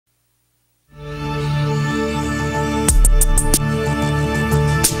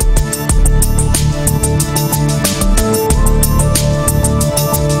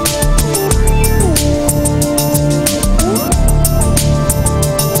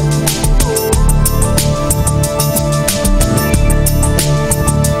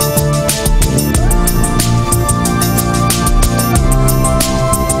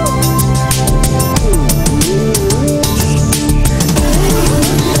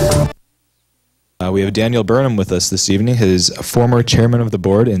We have Daniel Burnham with us this evening. He is a former chairman of the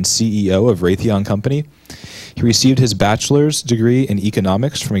board and CEO of Raytheon Company. He received his bachelor's degree in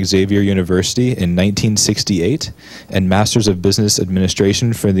economics from Xavier University in 1968 and master's of business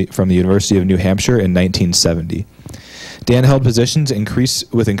administration from the University of New Hampshire in 1970. Dan held positions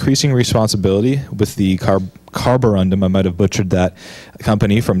with increasing responsibility with the Carborundum, I might have butchered that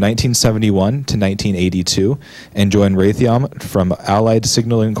company, from 1971 to 1982, and joined Raytheon from Allied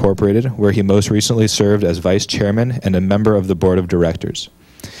Signal Incorporated, where he most recently served as vice chairman and a member of the board of directors.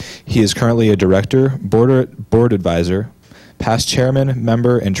 He is currently a director, board advisor, past chairman,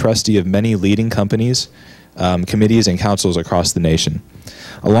 member, and trustee of many leading companies, committees, and councils across the nation.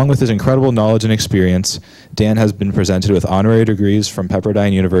 Along with his incredible knowledge and experience, Dan has been presented with honorary degrees from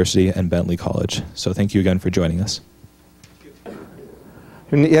Pepperdine University and Bentley College. So thank you again for joining us.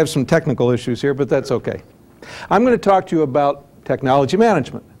 You have some technical issues here, but that's okay. I'm going to talk to you about technology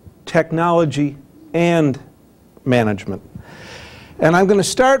management. Technology and management. And I'm going to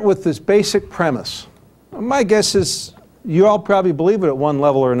start with this basic premise. My guess is you all probably believe it at one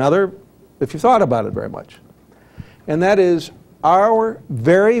level or another if you thought about it very much. And that is, our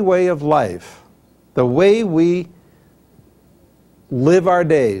very way of life, the way we live our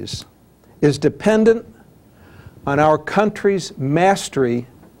days, is dependent on our country's mastery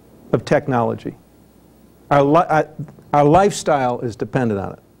of technology. Our lifestyle is dependent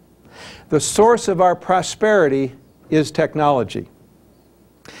on it. The source of our prosperity is technology.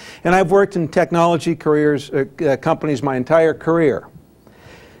 And I've worked in technology companies my entire career.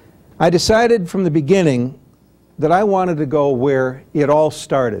 I decided from the beginning that I wanted to go where it all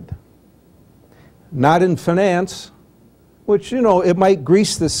started. Not in finance, which, you know, it might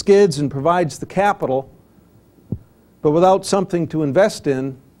grease the skids and provides the capital, but without something to invest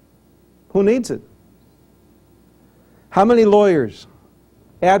in, who needs it? How many lawyers,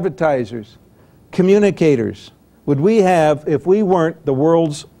 advertisers, communicators would we have if we weren't the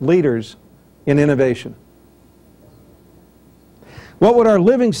world's leaders in innovation? What would our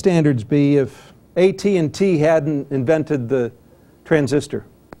living standards be if AT&T hadn't invented the transistor?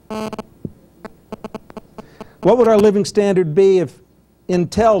 What would our living standard be if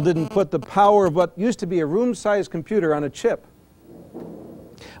Intel didn't put the power of what used to be a room-sized computer on a chip?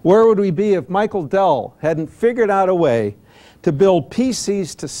 Where would we be if Michael Dell hadn't figured out a way to build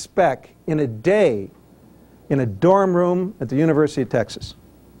PCs to spec in a day in a dorm room at the University of Texas?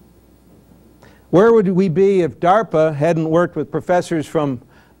 Where would we be if DARPA hadn't worked with professors from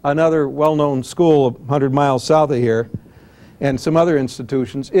another well-known school 100 miles south of here and some other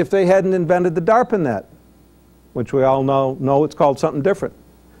institutions if they hadn't invented the DARPA net, which we all know it's called something different?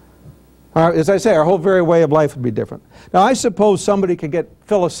 As I say, our whole very way of life would be different. Now, I suppose somebody could get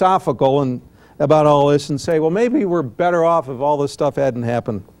philosophical about all this and say, well, maybe we're better off if all this stuff hadn't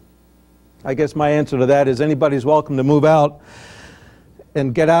happened. I guess my answer to that is anybody's welcome to move out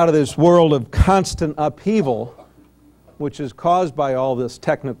and get out of this world of constant upheaval, which is caused by all this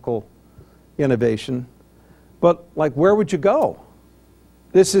technical innovation. But, like, where would you go?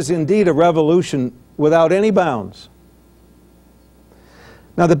 This is indeed a revolution without any bounds.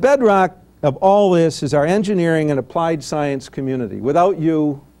 Now, the bedrock of all this is our engineering and applied science community. Without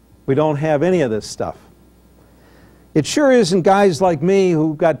you, we don't have any of this stuff. It sure isn't guys like me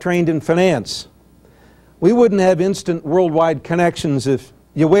who got trained in finance. We wouldn't have instant worldwide connections if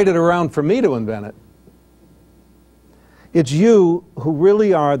you waited around for me to invent it. It's you who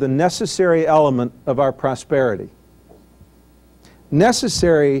really are the necessary element of our prosperity.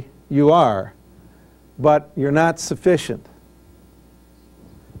 Necessary you are, but you're not sufficient.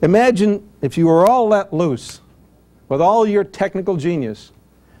 Imagine if you were all let loose with all your technical genius,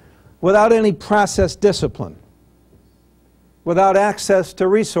 without any process discipline, without access to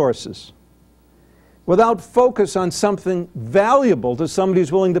resources, without focus on something valuable to somebody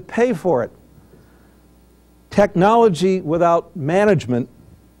who's willing to pay for it. Technology without management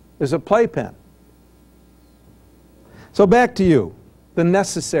is a playpen. So back to you, the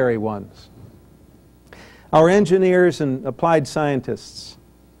necessary ones. Our engineers and applied scientists.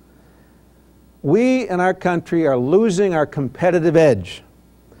 We in our country are losing our competitive edge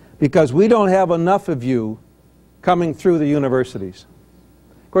because we don't have enough of you coming through the universities.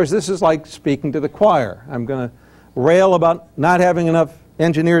 Of course, this is like speaking to the choir. I'm going to rail about not having enough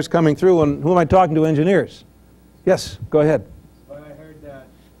engineers coming through, and who am I talking to? Engineers. Yes, go ahead. Well, I heard that,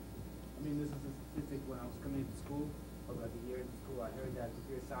 I mean, this is a statistic when I was coming into school, or like a year into school, I heard that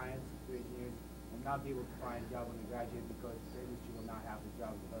computer science, computer engineers will not be able to find a job when they graduate because the industry will not have the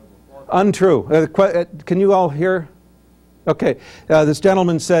jobs available. Untrue. Can you all hear? Okay. This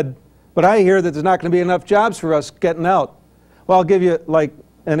gentleman said, but I hear that there's not going to be enough jobs for us getting out. Well, I'll give you like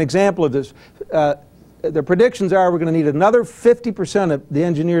an example of this. The predictions are we're going to need another 50% of the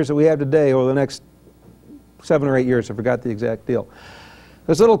engineers that we have today over the next 7 or 8 years. I forgot the exact deal.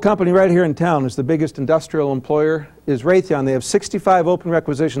 This little company right here in town is the biggest industrial employer, is Raytheon. They have 65 open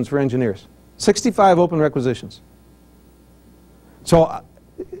requisitions for engineers. 65 open requisitions. So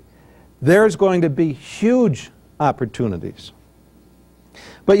there's going to be huge opportunities.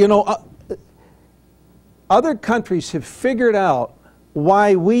 But you know, other countries have figured out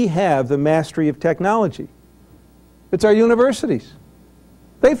why we have the mastery of technology. It's our universities.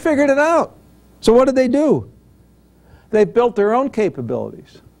 They figured it out. So what did they do? They built their own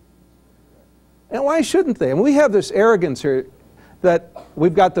capabilities. And why shouldn't they? And we have this arrogance here that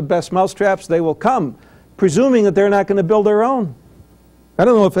we've got the best mousetraps, they will come, presuming that they're not going to build their own. I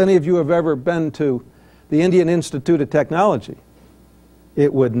don't know if any of you have ever been to the Indian Institute of Technology.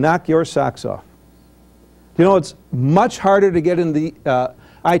 It would knock your socks off. You know, it's much harder to get into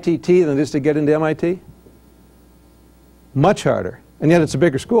ITT than it is to get into MIT. Much harder. And yet it's a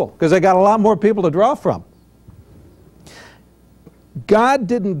bigger school because they got a lot more people to draw from. God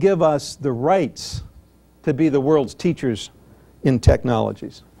didn't give us the rights to be the world's teachers in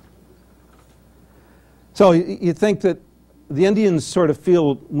technologies. So you think that the Indians sort of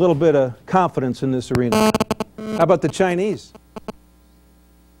feel a little bit of confidence in this arena. How about the Chinese?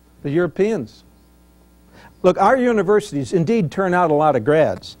 The Europeans? Look, our universities indeed turn out a lot of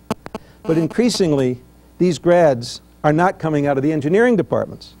grads, but increasingly these grads are not coming out of the engineering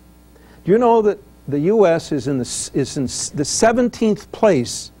departments. Do you know that the U.S. is in the 17th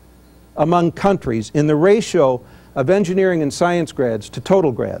place among countries in the ratio of engineering and science grads to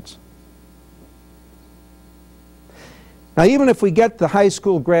total grads? Now, even if we get the high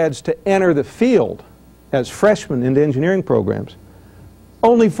school grads to enter the field as freshmen into engineering programs,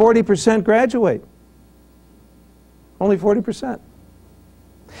 only 40% graduate. Only 40%.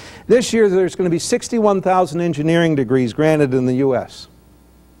 This year, there's going to be 61,000 engineering degrees granted in the U.S.,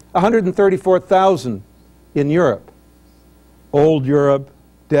 134,000 in Europe. Old Europe,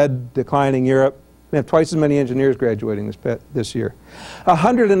 dead, declining Europe. We have twice as many engineers graduating this year.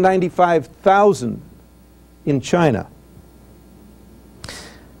 195,000 in China.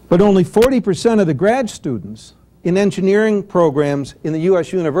 But only 40% of the grad students in engineering programs in the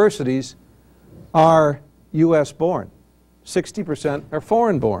U.S. universities are U.S. born. 60% are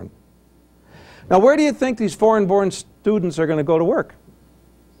foreign born. Now, where do you think these foreign born students are going to go to work?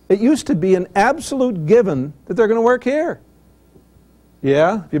 It used to be an absolute given that they're going to work here.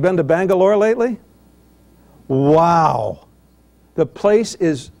 Yeah? Have you been to Bangalore lately? Wow. The place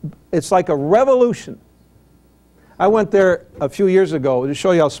is, it's like a revolution. I went there a few years ago to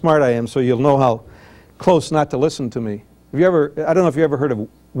show you how smart I am so you'll know how close not to listen to me. Have you ever, I don't know if you ever heard of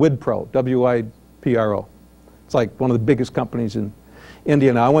Wipro, W-I-P-R-O. It's like one of the biggest companies in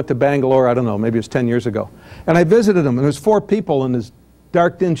India now. I went to Bangalore, I don't know, maybe it was 10 years ago. And I visited them, and there's 4 people in this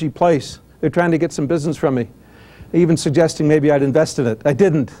dark, dingy place. They're trying to get some business from me, even suggesting maybe I'd invest in it. I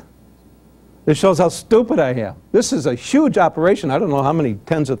didn't. It shows how stupid I am. This is a huge operation. I don't know how many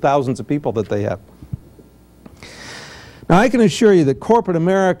tens of thousands of people that they have. Now, I can assure you that corporate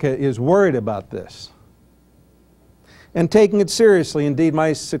America is worried about this and taking it seriously. Indeed,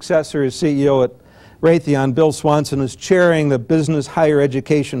 my successor as CEO at Raytheon, Bill Swanson, is chairing the Business Higher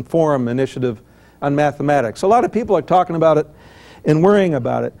Education Forum initiative on mathematics. A lot of people are talking about it and worrying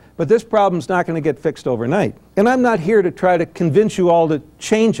about it, but this problem's not going to get fixed overnight. And I'm not here to try to convince you all to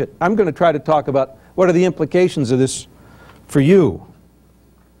change it. I'm going to try to talk about what are the implications of this for you.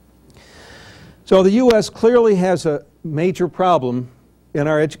 So the U.S. clearly has a major problem in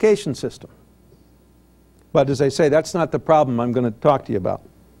our education system. But as I say, that's not the problem I'm going to talk to you about.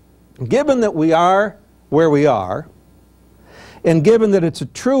 Given that we are where we are, and given that it's a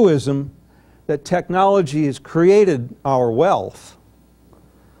truism that technology has created our wealth,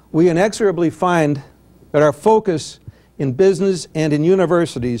 we inexorably find that our focus in business and in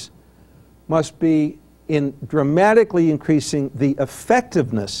universities must be in dramatically increasing the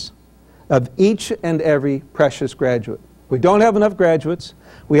effectiveness of each and every precious graduate. We don't have enough graduates.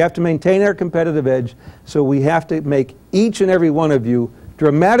 We have to maintain our competitive edge, so we have to make each and every one of you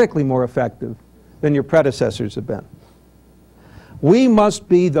dramatically more effective than your predecessors have been. We must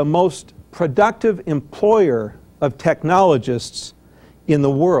be the most productive employer of technologists in the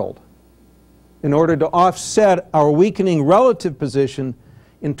world in order to offset our weakening relative position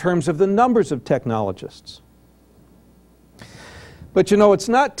in terms of the numbers of technologists. But you know, it's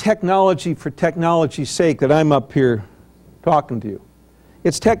not technology for technology's sake that I'm up here talking to you.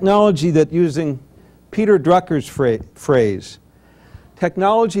 It's technology that, using Peter Drucker's phrase,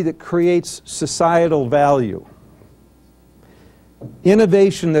 technology that creates societal value.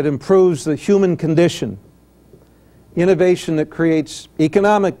 innovation that improves the human condition, innovation that creates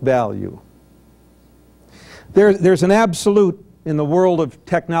economic value. There's an absolute in the world of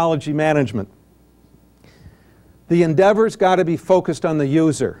technology management. The endeavor's got to be focused on the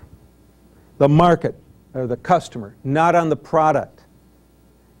user, the market, or the customer, not on the product.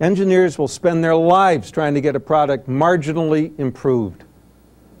 Engineers will spend their lives trying to get a product marginally improved.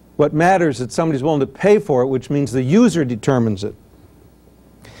 What matters is that somebody's willing to pay for it, which means the user determines it.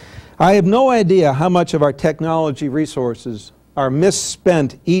 I have no idea how much of our technology resources are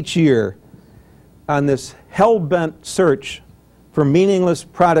misspent each year on this hell-bent search for meaningless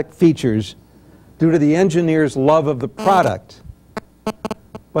product features due to the engineer's love of the product,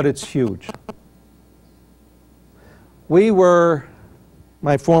 but it's huge. We were,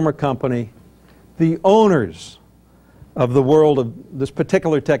 my former company, the owners of the world of this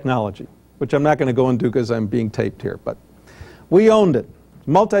particular technology, which I'm not going to go into because I'm being taped here, but we owned it.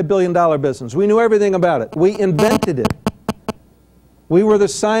 Multi-billion-dollar business. We knew everything about it. We invented it. We were the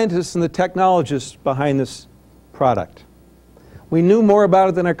scientists and the technologists behind this product. We knew more about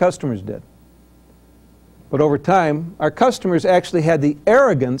it than our customers did. But over time, our customers actually had the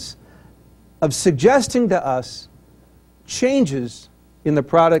arrogance of suggesting to us changes in the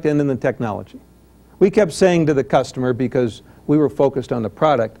product and in the technology. We kept saying to the customer, because we were focused on the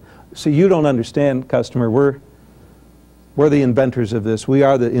product, so you don't understand, customer, we're the inventors of this. We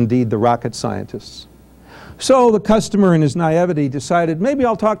are indeed the rocket scientists. So the customer in his naivety decided, maybe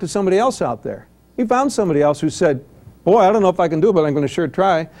I'll talk to somebody else out there. He found somebody else who said, boy, I don't know if I can do it, but I'm going to sure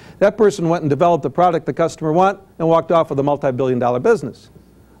try. That person went and developed the product the customer wanted and walked off with a multi-billion-dollar business.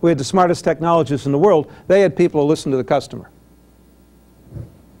 We had the smartest technologists in the world. They had people who listened to the customer.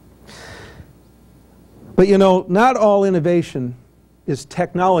 But you know, not all innovation is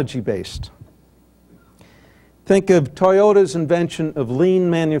technology-based. Think of Toyota's invention of lean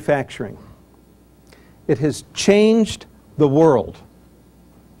manufacturing. It has changed the world.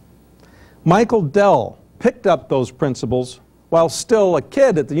 Michael Dell picked up those principles while still a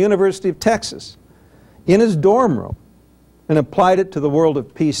kid at the University of Texas in his dorm room and applied it to the world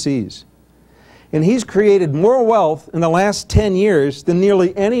of PCs. And he's created more wealth in the last 10 years than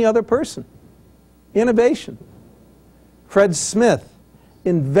nearly any other person. Innovation. Fred Smith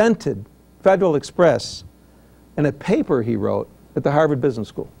invented Federal Express and a paper he wrote at the Harvard Business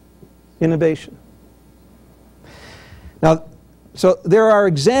School. Innovation. Now, so there are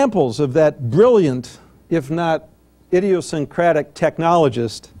examples of that brilliant, if not idiosyncratic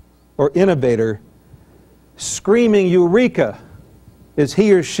technologist or innovator screaming eureka as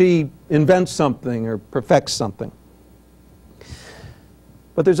he or she invents something or perfects something.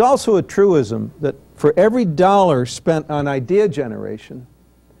 But there's also a truism that for every dollar spent on idea generation,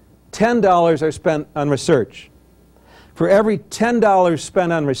 $10 are spent on research. For every $10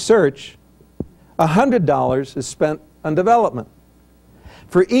 spent on research, $100 is spent on development.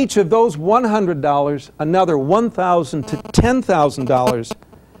 For each of those $100, another $1,000 to $10,000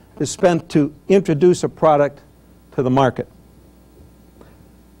 is spent to introduce a product to the market.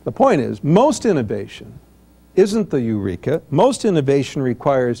 The point is, most innovation isn't the eureka. Most innovation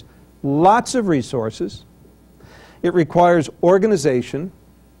requires lots of resources. It requires organization.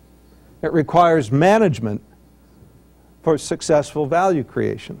 It requires management for successful value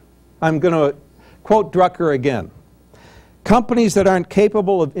creation. I'm going to quote Drucker again. Companies that aren't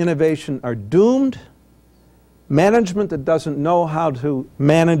capable of innovation are doomed. Management that doesn't know how to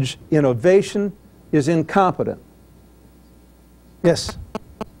manage innovation is incompetent. Yes?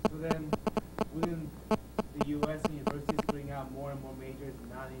 So then, wouldn't the U.S. universities bring out more and more majors,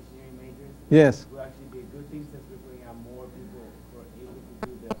 non-engineering majors? Yes. Will actually be a good thing since we're bringing out more people who are able to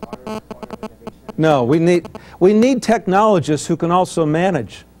do the harder part of innovation? No, we need technologists who can also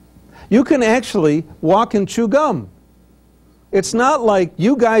manage. You can actually walk and chew gum. It's not like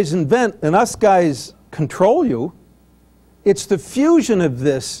you guys invent and us guys control you. It's the fusion of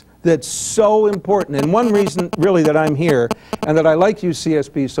this that's so important. And one reason really that I'm here and that I like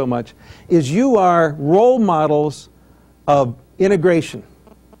UCSB so much is you are role models of integration,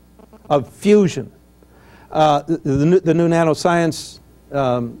 of fusion. The new nanoscience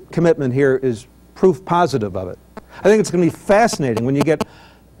commitment here is proof positive of it. I think it's going to be fascinating when you get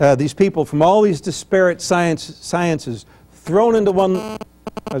these people from all these disparate sciences thrown into one,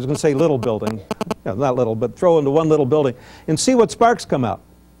 I was going to say little building, yeah, not little, but throw into one little building and see what sparks come out.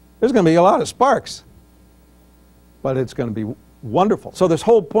 There's going to be a lot of sparks, but it's going to be wonderful. So this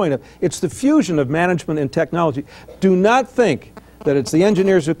whole point of, it's the fusion of management and technology. Do not think that it's the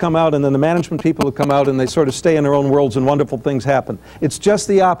engineers who come out and then the management people who come out and they sort of stay in their own worlds and wonderful things happen. It's just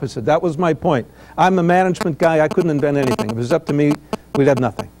the opposite. That was my point. I'm a management guy. I couldn't invent anything. If it was up to me, we'd have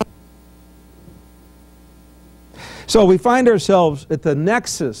nothing. So we find ourselves at the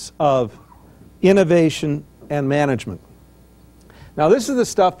nexus of innovation and management. Now this is the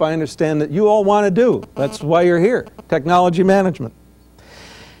stuff I understand that you all want to do. That's why you're here, technology management.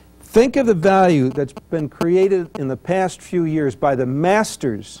 Think of the value that's been created in the past few years by the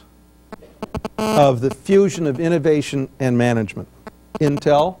masters of the fusion of innovation and management.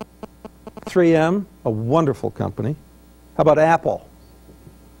 Intel, 3M, a wonderful company. How about Apple?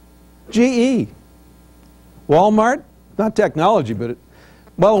 GE, Walmart, not technology, but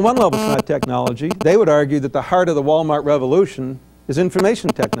well, on one level it's not technology. They would argue that the heart of the Walmart revolution is information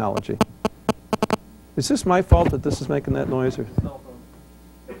technology. Is this my fault that this is making that noise? Or?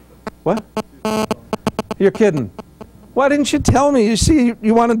 What? You're kidding. Why didn't you tell me? You see,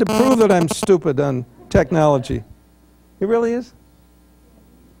 you wanted to prove that I'm stupid on technology. He really is?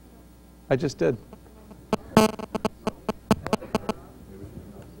 I just did.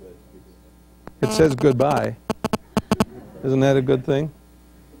 It says goodbye. Isn't that a good thing?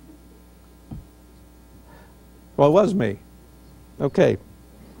 Well, it was me. Okay.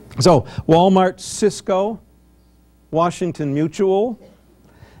 So, Walmart, Cisco, Washington Mutual,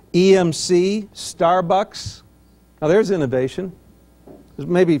 EMC, Starbucks. Now there's innovation.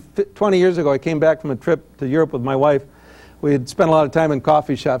 Maybe 20 years ago I came back from a trip to Europe with my wife. We had spent a lot of time in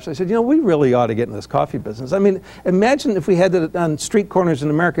coffee shops. I said, you know, we really ought to get in this coffee business. I mean, imagine if we had that on street corners in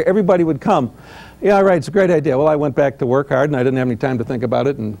America, everybody would come. Yeah, all right, it's a great idea. Well, I went back to work hard and I didn't have any time to think about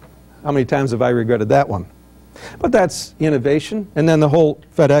it, and how many times have I regretted that one? But that's innovation. And then the whole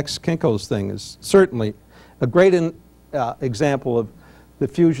FedEx Kinko's thing is certainly a great example of the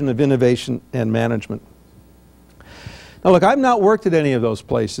fusion of innovation and management. Now look, I've not worked at any of those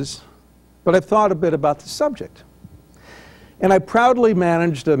places, but I've thought a bit about the subject. And I proudly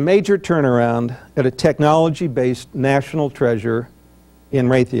managed a major turnaround at a technology-based national treasure in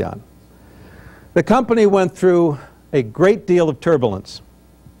Raytheon. The company went through a great deal of turbulence,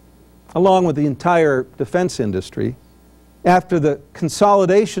 along with the entire defense industry, after the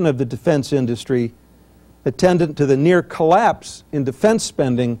consolidation of the defense industry attendant to the near collapse in defense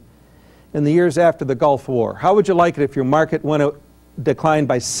spending in the years after the Gulf War. How would you like it if your market declined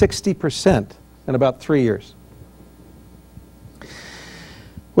by 60% in about 3 years?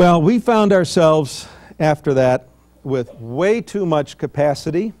 Well, we found ourselves after that with way too much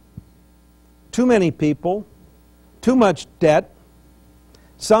capacity, too many people, too much debt,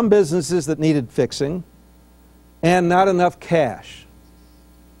 some businesses that needed fixing, and not enough cash.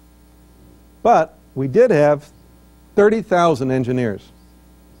 But we did have 30,000 engineers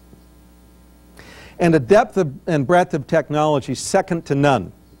and a depth and breadth of technology second to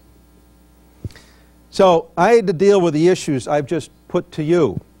none. So I had to deal with the issues I've just put to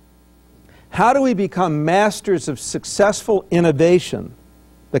you. How do we become masters of successful innovation,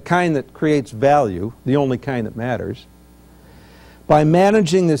 the kind that creates value, the only kind that matters, by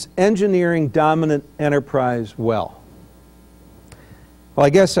managing this engineering-dominant enterprise well? Well, I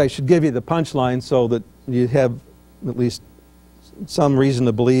guess I should give you the punchline so that you have at least some reason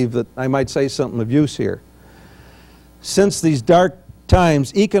to believe that I might say something of use here. Since these dark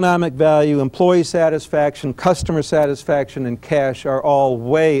times, economic value, employee satisfaction, customer satisfaction, and cash are all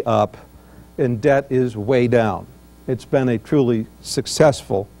way up, and debt is way down. It's been a truly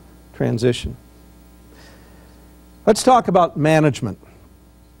successful transition. Let's talk about management.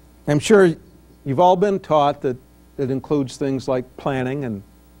 I'm sure you've all been taught that it includes things like planning and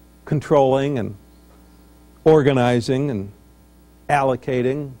controlling and organizing and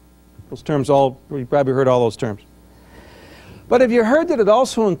allocating. Those terms you've probably heard all those terms. But have you heard that it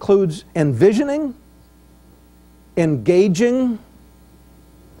also includes envisioning, engaging,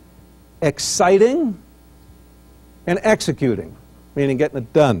 exciting, and executing, meaning getting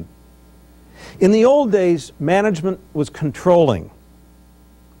it done? In the old days, management was controlling,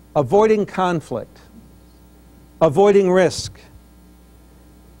 avoiding conflict, avoiding risk,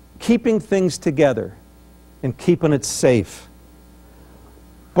 keeping things together, and keeping it safe.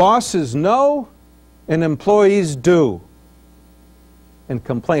 Bosses know and employees do, and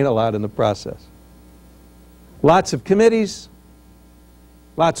complain a lot in the process. Lots of committees,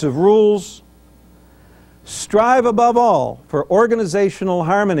 lots of rules. Strive above all for organizational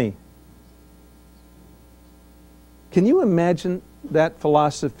harmony. Can you imagine that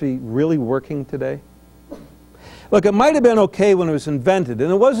philosophy really working today? Look, it might have been okay when it was invented,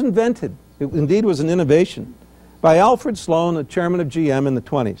 and it was invented. It indeed was an innovation by Alfred Sloan, the chairman of GM in the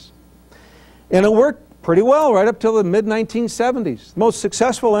 20s. And it worked pretty well right up till the mid-1970s. The most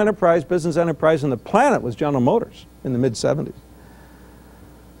successful business enterprise on the planet was General Motors in the mid-70s.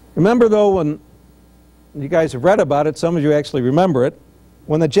 Remember, though, when you guys have read about it, some of you actually remember it,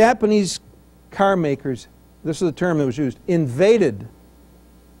 when the Japanese car makers, this is the term that was used, invaded,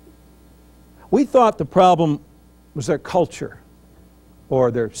 we thought the problem was their culture,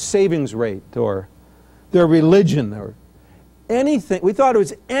 or their savings rate, or their religion, or anything. We thought it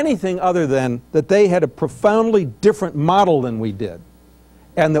was anything other than that they had a profoundly different model than we did,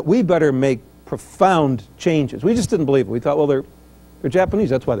 and that we better make profound changes. We just didn't believe it. We thought, well, they're Japanese,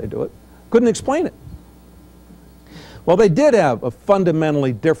 that's why they do it. Couldn't explain it. Well, they did have a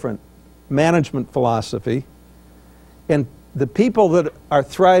fundamentally different management philosophy, and the people that are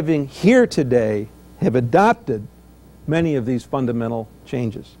thriving here today have adopted many of these fundamental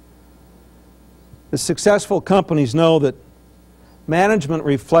changes. The successful companies know that management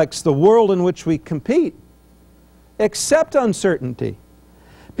reflects the world in which we compete. Accept uncertainty.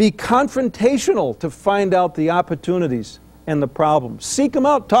 Be confrontational to find out the opportunities and the problems. Seek them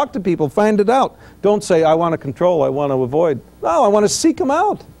out. Talk to people. Find it out. Don't say, I want to control, I want to avoid. No, I want to seek them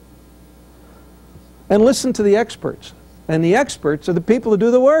out. And listen to the experts. And the experts are the people who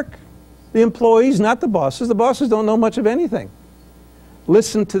do the work. The employees, not the bosses. The bosses don't know much of anything.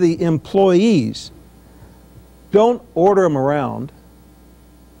 Listen to the employees. Don't order them around.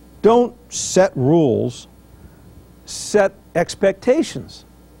 Don't set rules. Set expectations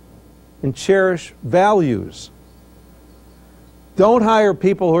and cherish values. Don't hire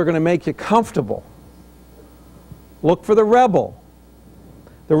people who are going to make you comfortable. Look for the rebel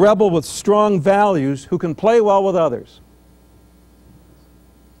with strong values who can play well with others.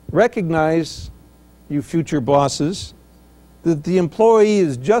 Recognize, you future bosses, that the employee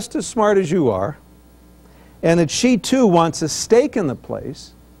is just as smart as you are, and that she too wants a stake in the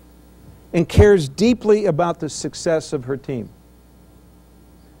place and cares deeply about the success of her team.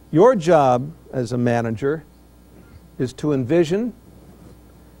 Your job as a manager is to envision,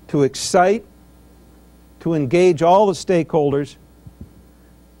 to excite, to engage all the stakeholders,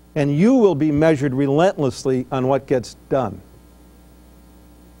 and you will be measured relentlessly on what gets done.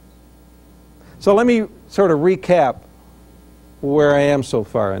 So let me sort of recap where I am so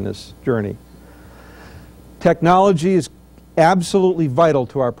far in this journey. Technology is absolutely vital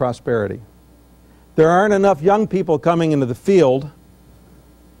to our prosperity. There aren't enough young people coming into the field,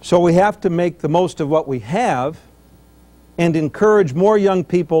 so we have to make the most of what we have and encourage more young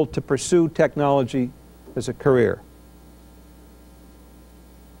people to pursue technology as a career.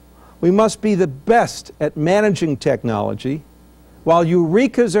 We must be the best at managing technology. While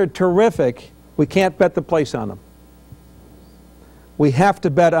Eurekas are terrific, we can't bet the place on them. We have to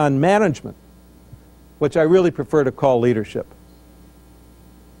bet on management, which I really prefer to call leadership.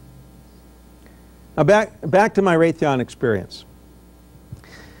 Now back to my Raytheon experience.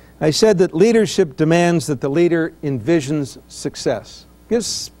 I said that leadership demands that the leader envisions success.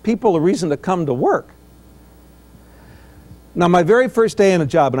 Gives people a reason to come to work. Now, my very first day on the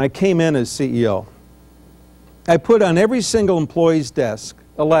job, and I came in as CEO, I put on every single employee's desk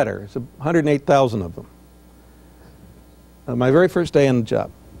a letter. There's 108,000 of them. On my very first day on the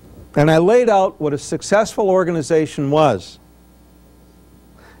job. And I laid out what a successful organization was,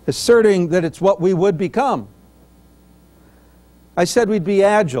 asserting that it's what we would become. I said we'd be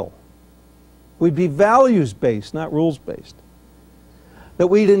agile. We'd be values-based, not rules-based. That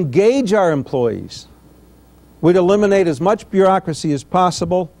we'd engage our employees. We'd eliminate as much bureaucracy as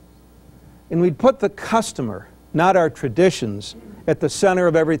possible. And we'd put the customer, not our traditions, at the center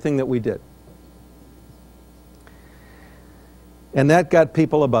of everything that we did. And that got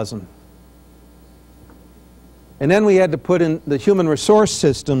people a-buzzing. And then we had to put in the human resource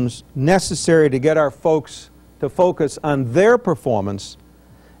systems necessary to get our folks to focus on their performance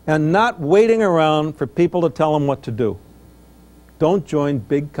and not waiting around for people to tell them what to do. Don't join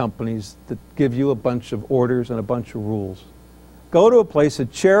big companies that give you a bunch of orders and a bunch of rules. Go to a place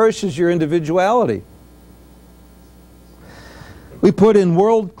that cherishes your individuality. We put in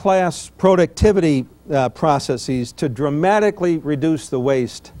world-class productivity processes to dramatically reduce the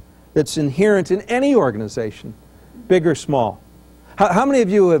waste that's inherent in any organization, big or small. How many of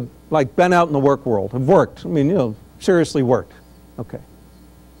you have been out in the work world, have worked? I mean, you know, seriously worked. Okay.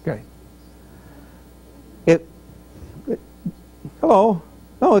 Okay. Hello.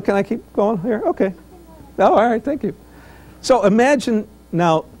 Oh, can I keep going here? Okay. Oh, all right, thank you. So imagine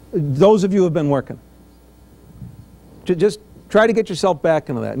now, those of you who have been working, just try to get yourself back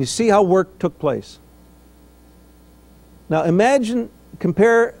into that, and you see how work took place. Now imagine,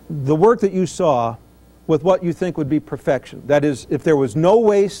 compare the work that you saw with what you think would be perfection. That is, if there was no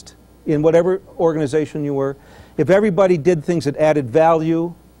waste in whatever organization you were, if everybody did things that added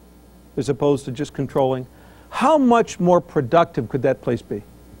value as opposed to just controlling, how much more productive could that place be?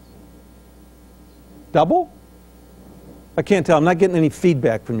 Double? I can't tell. I'm not getting any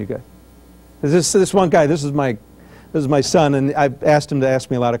feedback from you guys. This one guy, this is my son, and I've asked him to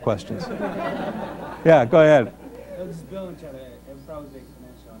ask me a lot of questions. Yeah, go ahead. Just build each other. It probably be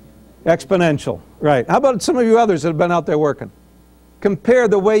exponential on the internet. Exponential, right. How about some of you others that have been out there working? Compare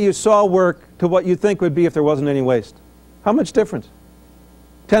the way you saw work to what you think would be if there wasn't any waste. How much difference?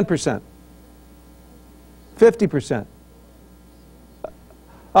 10%. 50%.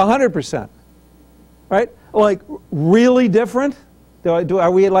 100%. Right? Like, really different?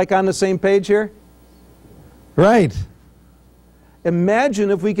 Are we like on the same page here? Right. Imagine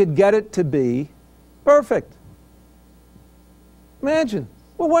if we could get it to be perfect. Imagine.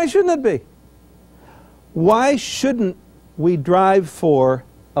 Well, why shouldn't it be? Why shouldn't we drive for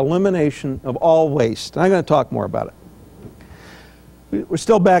elimination of all waste? I'm going to talk more about it. We're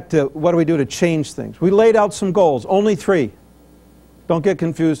still back to what do we do to change things. We laid out some goals, only 3. Don't get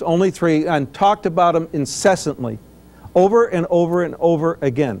confused, only 3, and talked about them incessantly, over and over and over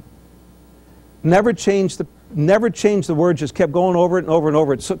again. Never changed the word, just kept going over it and over and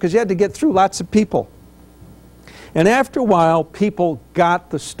over it, because you had to get through lots of people. And after a while, people got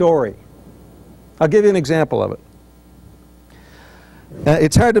the story. I'll give you an example of it.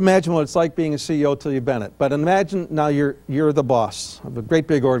 It's hard to imagine what it's like being a CEO till you've been it. But imagine now you're the boss of a great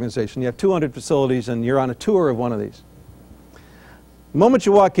big organization. You have 200 facilities and you're on a tour of one of these. The moment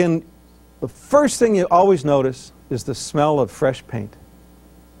you walk in, the first thing you always notice is the smell of fresh paint.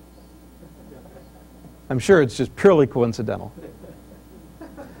 I'm sure it's just purely coincidental.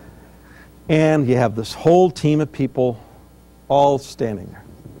 And you have this whole team of people all standing there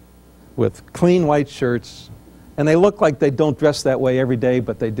with clean white shirts. And they look like they don't dress that way every day,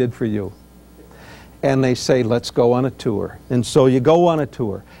 but they did for you. And they say, let's go on a tour. And so you go on a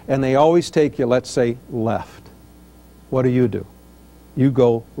tour. And they always take you, let's say, left. What do? You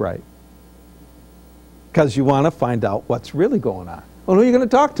go right. Because you want to find out what's really going on. Well, who are you going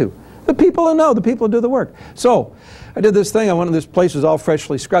to talk to? The people who know, the people who do the work. So I did this thing. I went to this place. It was all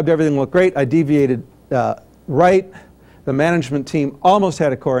freshly scrubbed. Everything looked great. I deviated right. The management team almost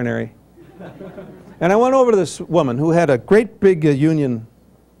had a coronary. And I went over to this woman who had a great big union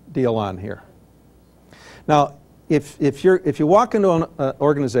deal on here. Now, if you walk into an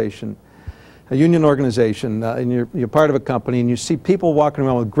organization, a union organization, and you're part of a company, and you see people walking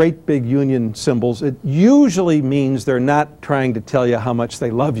around with great big union symbols, it usually means they're not trying to tell you how much they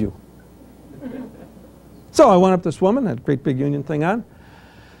love you. So I went up to this woman, had a great big union thing on.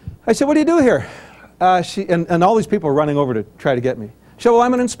 I said, what do you do here? And all these people are running over to try to get me. She said, well,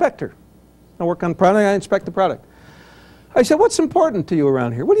 I'm an inspector. I work on product, I inspect the product. I said, what's important to you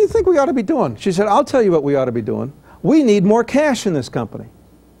around here? What do you think we ought to be doing? She said, I'll tell you what we ought to be doing. We need more cash in this company.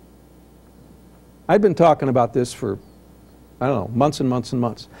 I'd been talking about this for, I don't know, months and months and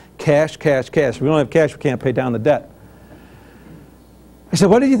months. Cash, cash, cash. If we don't have cash, we can't pay down the debt. I said,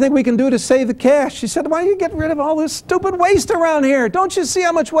 what do you think we can do to save the cash? She said, why don't you get rid of all this stupid waste around here? Don't you see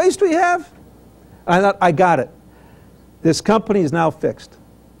how much waste we have? I thought, I got it. This company is now fixed.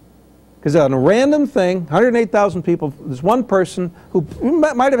 Because on a random thing, 108,000 people, there's one person who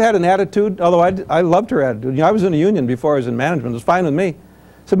might have had an attitude, although I loved her attitude. You know, I was in a union before I was in management. It was fine with me.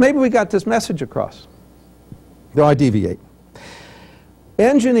 So maybe we got this message across. Though I deviate.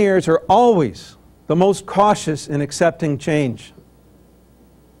 Engineers are always the most cautious in accepting change.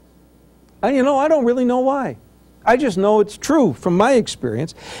 And you know, I don't really know why. I just know it's true from my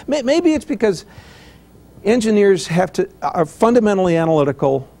experience. Maybe it's because engineers are fundamentally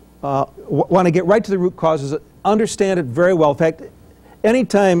analytical, want to get right to the root causes, understand it very well. In fact,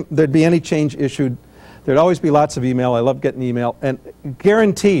 anytime there'd be any change issued, there'd always be lots of email. I love getting email. And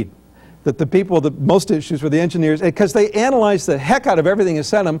guaranteed that the people with the most issues were the engineers, because they analyzed the heck out of everything you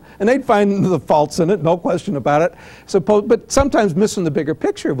sent them, and they'd find the faults in it, no question about it. But sometimes missing the bigger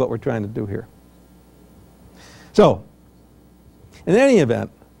picture of what we're trying to do here. So, in any event,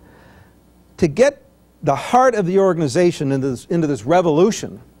 to get the heart of the organization into this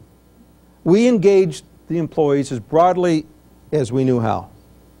revolution, we engaged the employees as broadly as we knew how.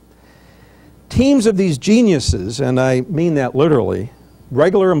 Teams of these geniuses, and I mean that literally,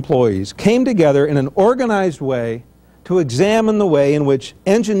 regular employees, came together in an organized way to examine the way in which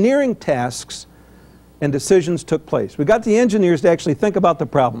engineering tasks and decisions took place. We got the engineers to actually think about the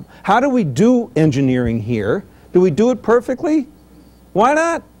problem. How do we do engineering here? Do we do it perfectly? Why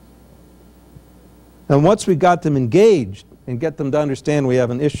not? And once we got them engaged and get them to understand we have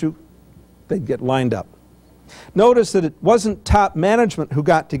an issue, they'd get lined up. Notice that it wasn't top management who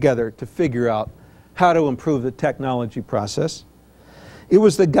got together to figure out how to improve the technology process. It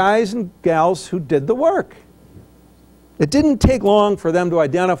was the guys and gals who did the work. It didn't take long for them to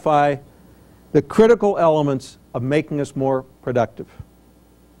identify the critical elements of making us more productive.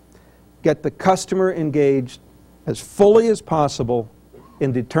 Get the customer engaged as fully as possible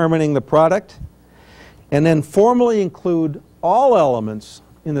in determining the product, and then formally include all elements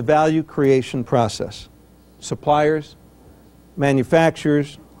in the value creation process: suppliers,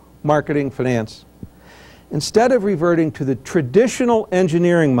 manufacturers, marketing, finance. Instead of reverting to the traditional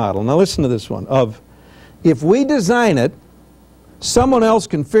engineering model, now listen to this one, of if we design it, someone else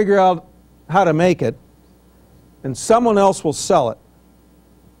can figure out how to make it, and someone else will sell it.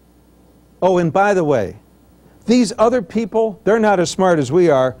 Oh, and by the way, these other people, they're not as smart as we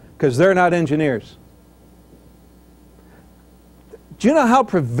are because they're not engineers. Do you know how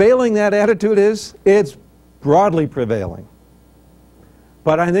prevailing that attitude is? It's broadly prevailing.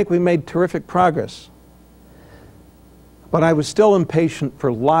 But I think we made terrific progress. But I was still impatient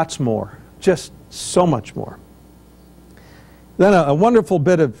for lots more, just so much more. Then a wonderful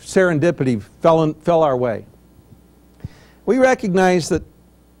bit of serendipity fell our way. We recognize that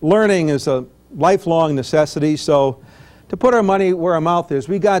learning is a lifelong necessity, so to put our money where our mouth is,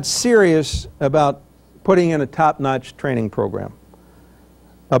 we got serious about putting in a top-notch training program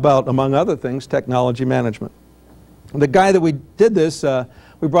about, among other things, technology management. The guy that we did this,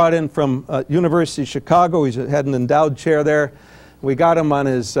 we brought in from University of Chicago. He had an endowed chair there. We got him on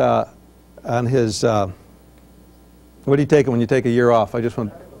his what do you take when you take a year off? It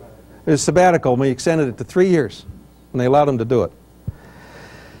was sabbatical. We extended it to 3 years, and they allowed him to do it.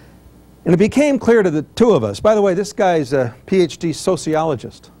 And it became clear to the two of us, by the way, this guy's a PhD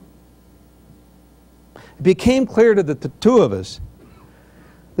sociologist. It became clear to the two of us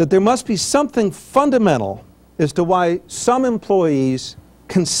that there must be something fundamental as to why some employees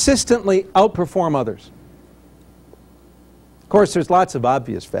consistently outperform others. Of course, there's lots of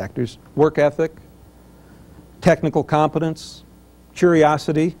obvious factors: work ethic, technical competence,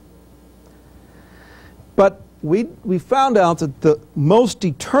 curiosity. But we found out that the most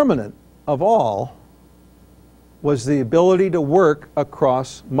determinant of all was the ability to work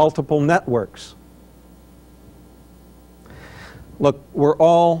across multiple networks. Look, we're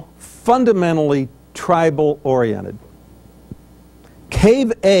all fundamentally tribal-oriented.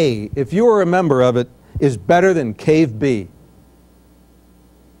 Cave A, if you were a member of it, is better than Cave B.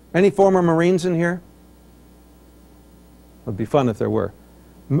 Any former Marines in here? It would be fun if there were.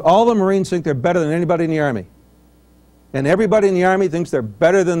 All the Marines think they're better than anybody in the Army. And everybody in the Army thinks they're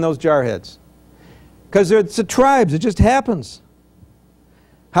better than those jarheads. Because it's the tribes, it just happens.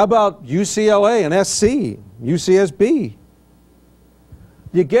 How about UCLA and SC, UCSB?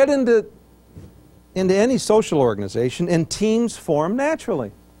 You get into any social organization and teams form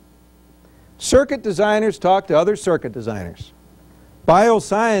naturally. Circuit designers talk to other circuit designers.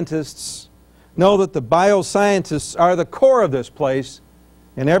 Bioscientists know that the bioscientists are the core of this place,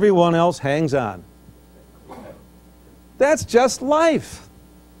 and everyone else hangs on. That's just life.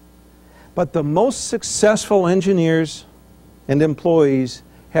 But the most successful engineers and employees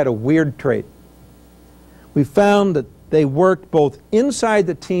had a weird trait. We found that they worked both inside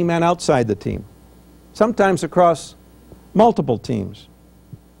the team and outside the team, sometimes across multiple teams.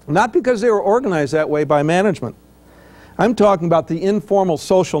 Not because they were organized that way by management. I'm talking about the informal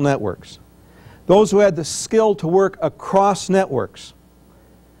social networks, those who had the skill to work across networks.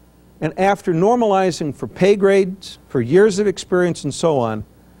 And after normalizing for pay grades, for years of experience and so on,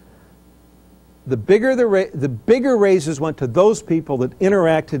 the bigger raises went to those people that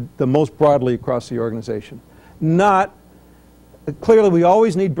interacted the most broadly across the organization. Clearly, we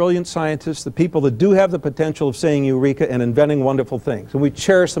always need brilliant scientists, the people that do have the potential of saying eureka and inventing wonderful things. And we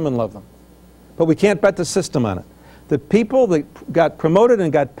cherish them and love them. But we can't bet the system on it. The people that got promoted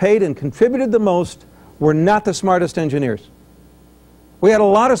and got paid and contributed the most were not the smartest engineers. We had a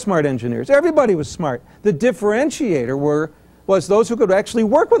lot of smart engineers. Everybody was smart. The differentiator was those who could actually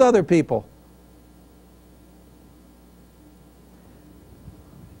work with other people.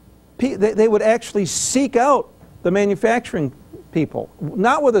 They would actually seek out the manufacturing people,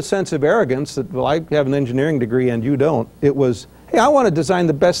 not with a sense of arrogance that, well, I have an engineering degree and you don't. It was, hey, I want to design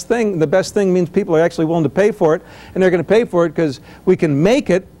the best thing. The best thing means people are actually willing to pay for it, and they're going to pay for it because we can make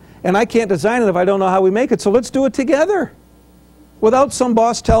it, and I can't design it if I don't know how we make it, so let's do it together, without some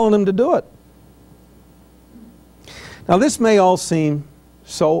boss telling them to do it. Now, this may all seem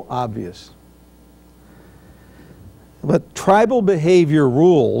so obvious, but tribal behavior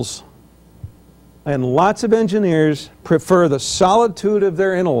rules, and lots of engineers prefer the solitude of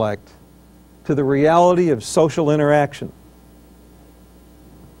their intellect to the reality of social interaction.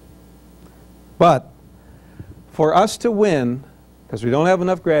 But for us to win, because we don't have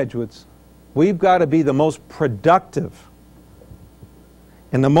enough graduates, we've got to be the most productive.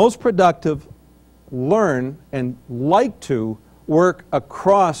 And the most productive learn and like to work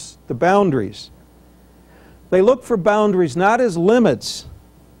across the boundaries. They look for boundaries not as limits,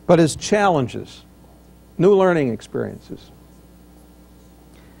 but as challenges, new learning experiences.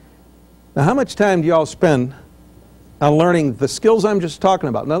 Now, how much time do you all spend on learning the skills I'm just talking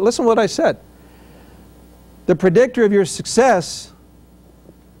about? Now, listen to what I said. The predictor of your success,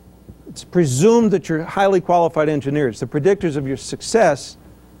 it's presumed that you're highly qualified engineers. The predictors of your success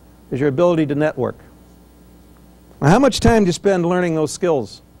is your ability to network. Now, how much time do you spend learning those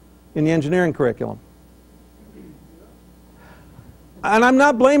skills in the engineering curriculum? And I'm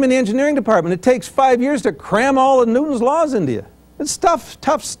not blaming the engineering department. It takes 5 years to cram all of Newton's laws into you. It's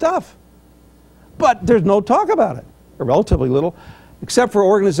tough stuff. But there's no talk about it, or relatively little, except for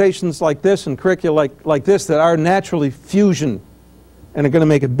organizations like this and curricula like this that are naturally fusion and are going to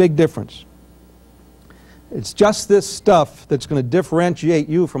make a big difference. It's just this stuff that's going to differentiate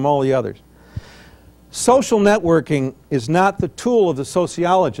you from all the others. Social networking is not the tool of the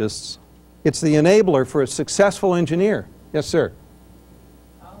sociologists. It's the enabler for a successful engineer. Yes, sir?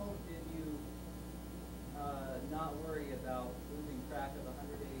 How did you not worry about losing track of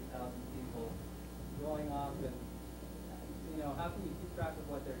 180,000 people going off and, how can you keep track of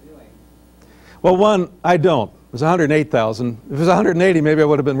what they're doing? Well, one, I don't. It was 108,000. If it was 180, maybe I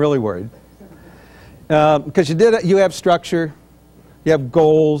would have been really worried. Because you have structure, you have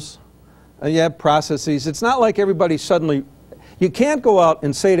goals, you have processes. It's not like everybody suddenly, you can't go out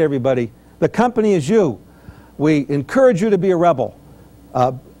and say to everybody, the company is you. We encourage you to be a rebel.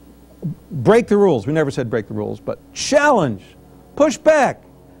 Break the rules. We never said break the rules, but challenge, push back,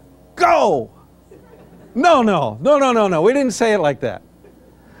 go. No. We didn't say it like that.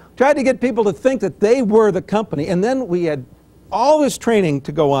 Tried to get people to think that they were the company, and then we had all this training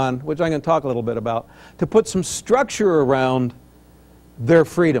to go on, which I'm going to talk a little bit about, to put some structure around their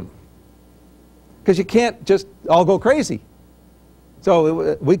freedom. Because you can't just all go crazy.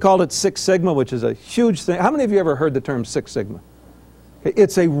 So we called it Six Sigma, which is a huge thing. How many of you ever heard the term Six Sigma?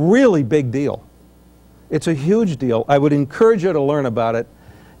 It's a really big deal. It's a huge deal. I would encourage you to learn about it.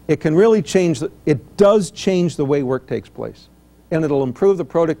 It can really change, it does change the way work takes place. And it'll improve the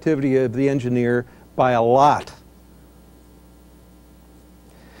productivity of the engineer by a lot.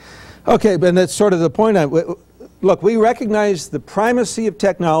 Okay, but that's sort of the point. Look, we recognize the primacy of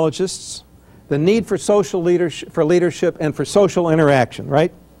technologists, the need for social leadership, and for social interaction,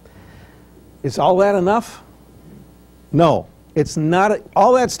 right? Is all that enough? No, it's not.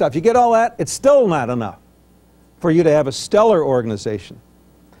 All that stuff, you get all that, it's still not enough for you to have a stellar organization.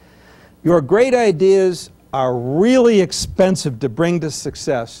 Your great ideas are really expensive to bring to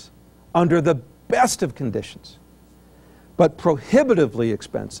success under the best of conditions, but prohibitively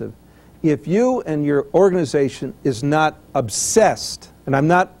expensive if you and your organization is not obsessed, and I'm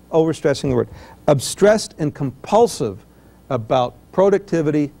not overstressing the word, obsessed and compulsive about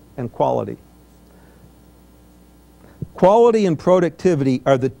productivity and quality. Quality and productivity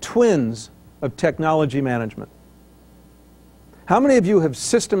are the twins of technology management. How many of you have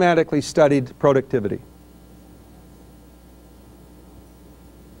systematically studied productivity?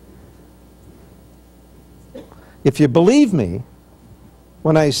 If you believe me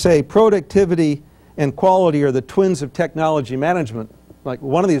when I say productivity and quality are the twins of technology management, like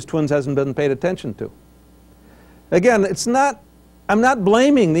one of these twins hasn't been paid attention to. Again, I'm not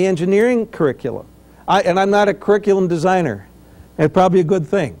blaming the engineering curriculum. And I'm not a curriculum designer. It's probably a good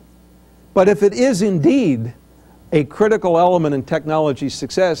thing. But if it is indeed a critical element in technology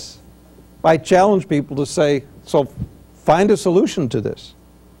success, I challenge people to say, so find a solution to this.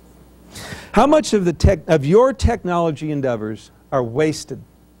 How much of your technology endeavors are wasted?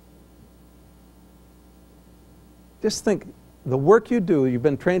 Just think, the work you do, you've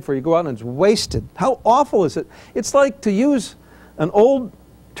been trained for, you go out and it's wasted. How awful is it? It's like, to use an old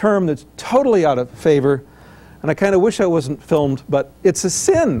term that's totally out of favor, and I kind of wish I wasn't filmed, but it's a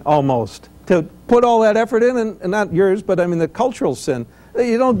sin almost to put all that effort in, and not yours, but I mean the cultural sin.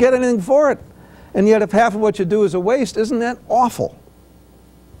 You don't get anything for it. And yet if half of what you do is a waste, isn't that awful?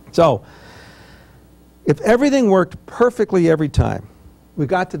 So, if everything worked perfectly every time, we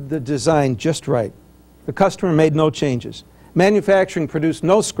got the design just right, the customer made no changes, manufacturing produced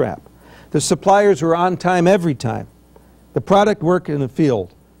no scrap, the suppliers were on time every time, the product worked in the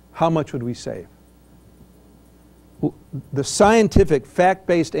field, how much would we save? The scientific,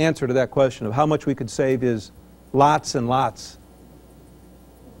 fact-based answer to that question of how much we could save is lots and lots.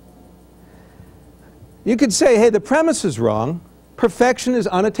 You could say, hey, the premise is wrong. Perfection is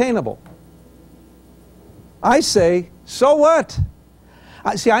unattainable. I say, so what?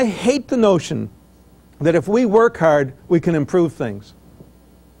 See, I hate the notion that if we work hard, we can improve things.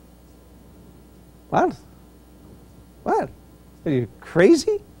 What? What? Are you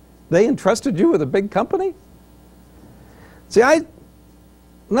crazy? They entrusted you with a big company? See,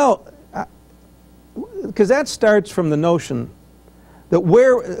 because that starts from the notion that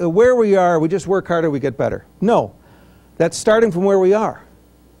where we are, we just work harder, we get better. No, that's starting from where we are.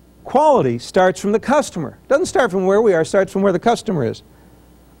 Quality starts from the customer. Doesn't start from where we are, starts from where the customer is.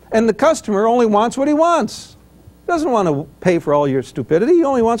 And the customer only wants what he wants. Doesn't want to pay for all your stupidity. He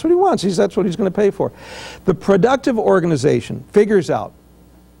only wants what he wants. That's what he's going to pay for. The productive organization figures out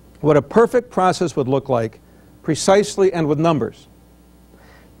what a perfect process would look like precisely and with numbers.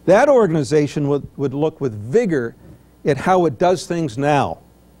 That organization would look with vigor at how it does things now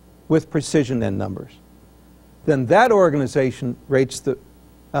with precision and numbers. Then that organization measures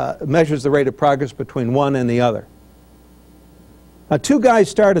the rate of progress between one and the other. Now, two guys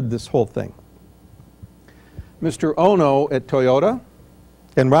started this whole thing. Mr. Ono at Toyota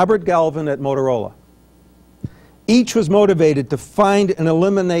and Robert Galvin at Motorola. Each was motivated to find and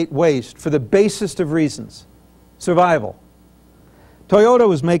eliminate waste for the basest of reasons, survival. Toyota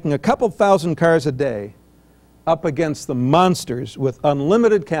was making a couple thousand cars a day up against the monsters with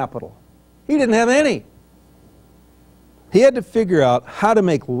unlimited capital. He didn't have any. He had to figure out how to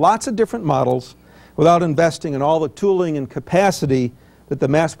make lots of different models without investing in all the tooling and capacity that the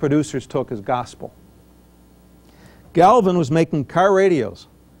mass producers took as gospel. Galvin was making car radios,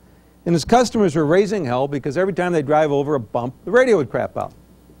 and his customers were raising hell because every time they drive over a bump, the radio would crap out.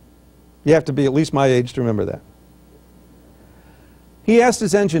 You have to be at least my age to remember that. He asked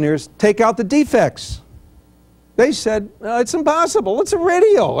his engineers, take out the defects. They said, it's impossible. It's a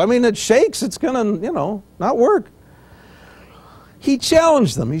radio. I mean, it shakes. It's going to, not work. He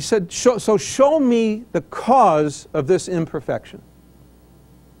challenged them. He said, so show me the cause of this imperfection.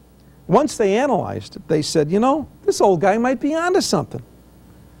 Once they analyzed it, they said, this old guy might be onto something.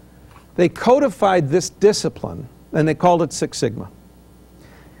 They codified this discipline, and they called it Six Sigma.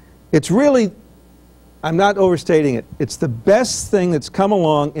 It's really, I'm not overstating it, it's the best thing that's come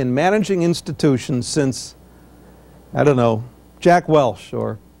along in managing institutions since, I don't know, Jack Welch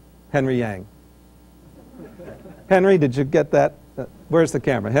or Henry Yang. Henry, did you get that? Where's the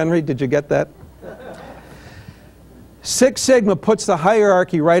camera? Henry, did you get that? Six Sigma puts the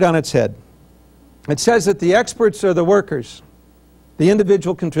hierarchy right on its head. It says that the experts are the workers, the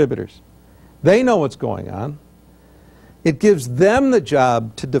individual contributors. They know what's going on. It gives them the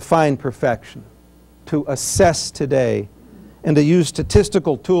job to define perfection, to assess today, and to use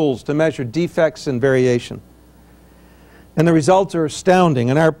statistical tools to measure defects and variation. And the results are astounding.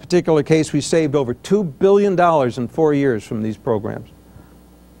 In our particular case, we saved over $2 billion in 4 years from these programs.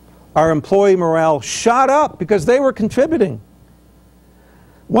 Our employee morale shot up because they were contributing.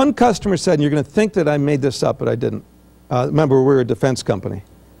 One customer said, and you're going to think that I made this up, but I didn't. Remember, we're a defense company.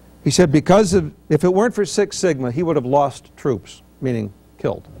 He said, if it weren't for Six Sigma, he would have lost troops, meaning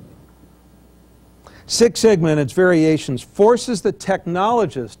killed. Six Sigma and its variations forces the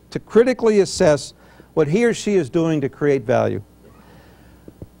technologist to critically assess what he or she is doing to create value.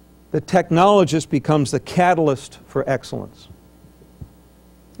 The technologist becomes the catalyst for excellence.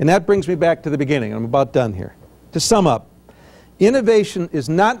 And that brings me back to the beginning. I'm about done here. To sum up, innovation is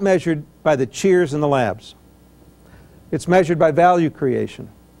not measured by the cheers in the labs. It's measured by value creation.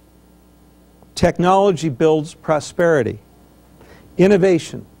 Technology builds prosperity.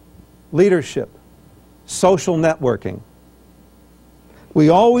 Innovation, leadership, social networking. We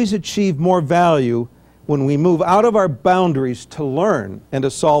always achieve more value when we move out of our boundaries to learn and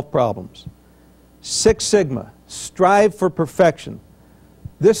to solve problems. Six Sigma, strive for perfection.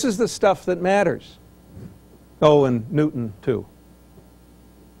 This is the stuff that matters. Oh, and Newton, too.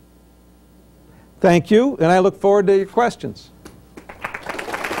 Thank you, and I look forward to your questions.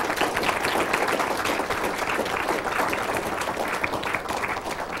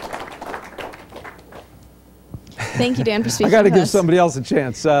 Thank you, Dan, for speaking. I got to with give us. somebody else a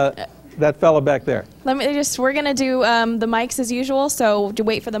chance. That fellow back there. We're going to do the mics as usual, so to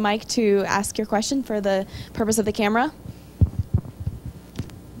wait for the mic to ask your question for the purpose of the camera.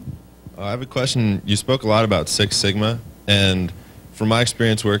 I have a question. You spoke a lot about Six Sigma, and from my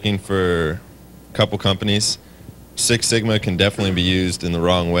experience working for a couple companies, Six Sigma can definitely be used in the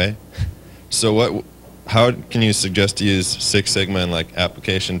wrong way. So how can you suggest to use Six Sigma in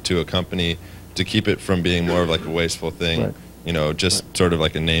application to a company to keep it from being more of a wasteful thing, right. Just sort of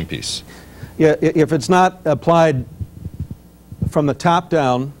like a name piece? Yeah, if it's not applied from the top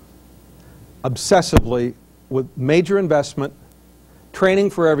down, obsessively with major investment, training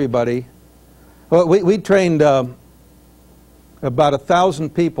for everybody. Well, we trained about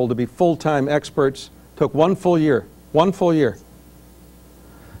 1,000 people to be full-time experts. Took 1 full year. 1 full year.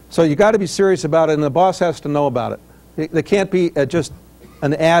 So you got to be serious about it, and the boss has to know about it. They can't be just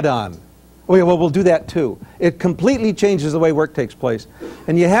an add-on. Oh, yeah, well, we'll do that too. It completely changes the way work takes place.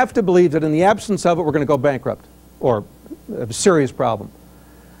 And you have to believe that in the absence of it, we're going to go bankrupt or have a serious problem.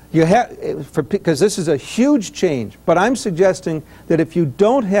 You have, because this is a huge change. But I'm suggesting that if you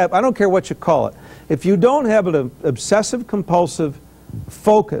don't have, I don't care what you call it, if you don't have an obsessive-compulsive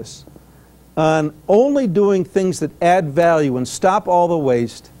focus on only doing things that add value and stop all the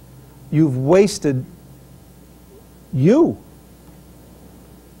waste, you've wasted you,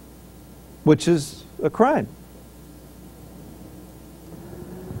 which is a crime.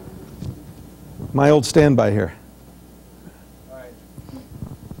 My old standby here. All right.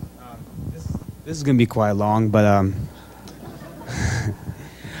 This is going to be quite long, but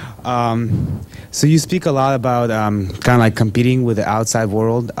so you speak a lot about kind of like competing with the outside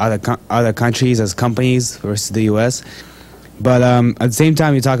world, other countries as companies versus the U.S. But at the same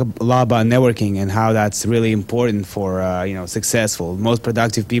time, you talk a lot about networking and how that's really important for successful. Most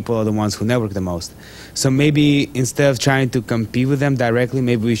productive people are the ones who network the most. So maybe instead of trying to compete with them directly,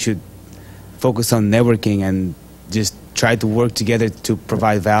 maybe we should focus on networking and just try to work together to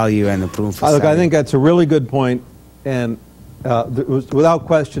provide value and improve society. Look, I think that's a really good point, and without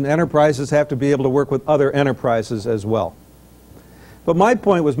question, enterprises have to be able to work with other enterprises as well. But my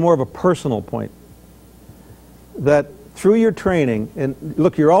point was more of a personal point, that through your training, and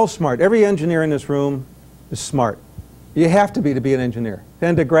look, you're all smart. Every engineer in this room is smart. You have to be an engineer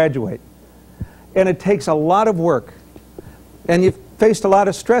and to graduate. And it takes a lot of work. And you've faced a lot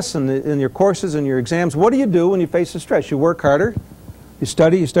of stress in your courses and your exams. What do you do when you face the stress? You work harder, you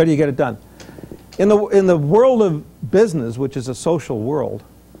study, you get it done. In the world of business, which is a social world,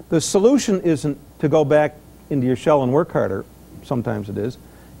 the solution isn't to go back into your shell and work harder. Sometimes it is.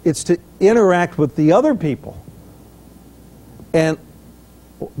 It's to interact with the other people. And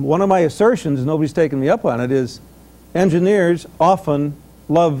one of my assertions, nobody's taken me up on it, is engineers often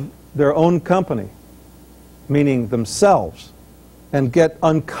love their own company, meaning themselves, and get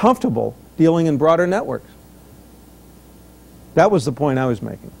uncomfortable dealing in broader networks. That was the point I was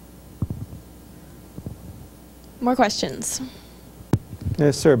making. More questions?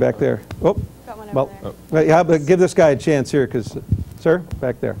 Yes, sir, back there. Oh, Got one over there. well, yeah, but give this guy a chance here, because, sir,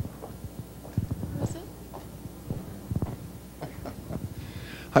 back there. Was it?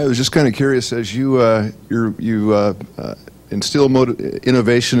 I was just kind of curious, as you instill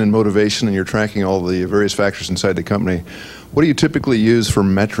innovation and motivation, and you're tracking all the various factors inside the company, what do you typically use for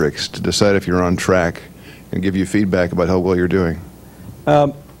metrics to decide if you're on track and give you feedback about how well you're doing?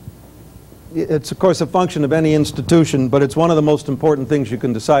 It's, of course, a function of any institution, but it's one of the most important things you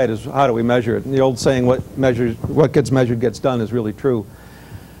can decide is how do we measure it. And the old saying, what gets measured gets done, is really true.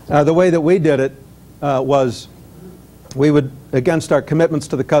 The way that we did it was we would, against our commitments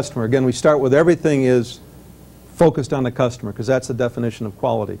to the customer, again, we start with everything is focused on the customer, because that's the definition of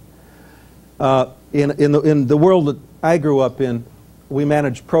quality. In the world that I grew up in, we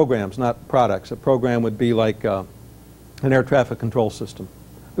managed programs, not products. A program would be like an air traffic control system.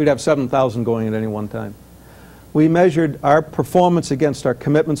 We'd have 7,000 going at any one time. We measured our performance against our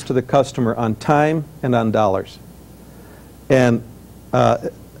commitments to the customer on time and on dollars. And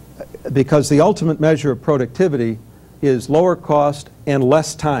because the ultimate measure of productivity is lower cost and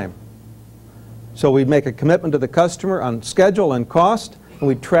less time. So we'd make a commitment to the customer on schedule and cost, and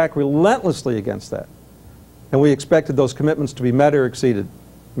we'd track relentlessly against that. And we expected those commitments to be met or exceeded,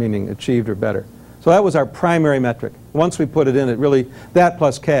 meaning achieved or better. So that was our primary metric. Once we put it in, it really, that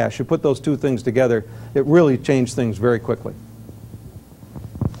plus cash, you put those two things together, it really changed things very quickly.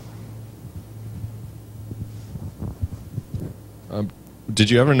 Did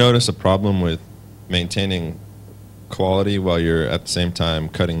you ever notice a problem with maintaining quality while you're at the same time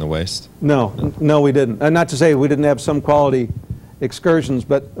cutting the waste? No, we didn't. And not to say we didn't have some quality excursions,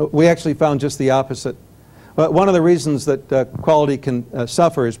 but we actually found just the opposite. One of the reasons that quality can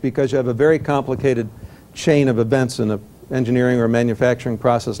suffer is because you have a very complicated chain of events in an engineering or manufacturing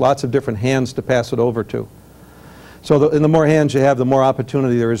process, lots of different hands to pass it over to. So the more hands you have, the more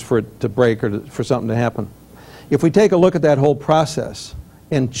opportunity there is for it to break or for something to happen. If we take a look at that whole process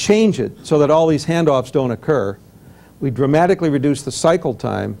and change it so that all these handoffs don't occur, we dramatically reduce the cycle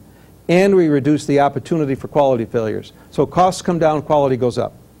time and we reduce the opportunity for quality failures. So costs come down, quality goes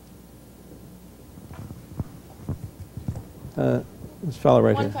up. This fellow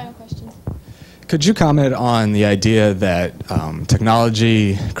right here. One final question. Could you comment on the idea that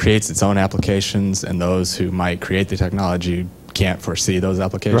technology creates its own applications and those who might create the technology can't foresee those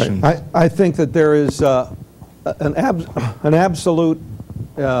applications? Right. I think that there is an absolute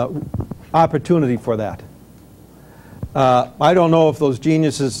opportunity for that. I don't know if those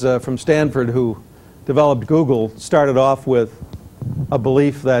geniuses from Stanford who developed Google started off with a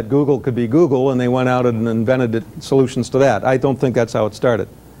belief that Google could be Google and they went out and invented solutions to that. I don't think that's how it started.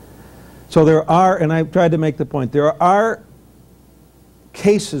 So there are, and I've tried to make the point, there are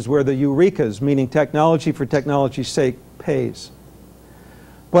cases where the eurekas, meaning technology for technology's sake, pays.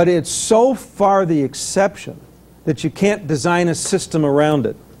 But it's so far the exception that you can't design a system around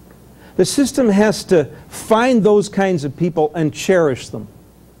it. The system has to find those kinds of people and cherish them.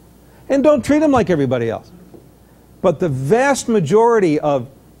 And don't treat them like everybody else. But the vast majority of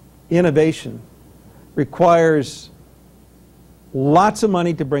innovation requires lots of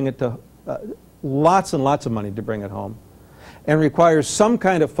money to bring it to lots and lots of money to bring it home, and requires some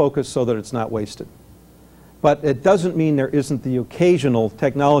kind of focus so that it's not wasted. But it doesn't mean there isn't the occasional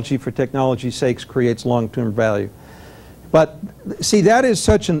technology for technology's sake creates long-term value. But see, that is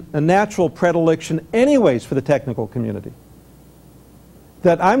such a natural predilection anyways for the technical community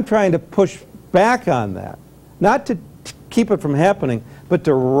that I'm trying to push back on that. Not to keep it from happening, but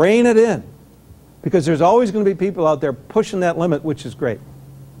to rein it in. Because there's always going to be people out there pushing that limit, which is great.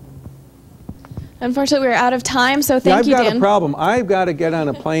 Unfortunately, we're out of time, so thank you, Dan. I've got a problem. I've got to get on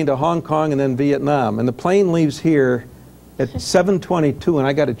a plane to Hong Kong and then Vietnam. And the plane leaves here at 7:22, and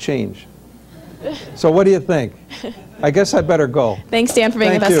I got to change. So what do you think? I guess I better go. Thanks, Dan, for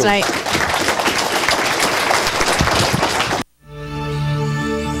being with us tonight.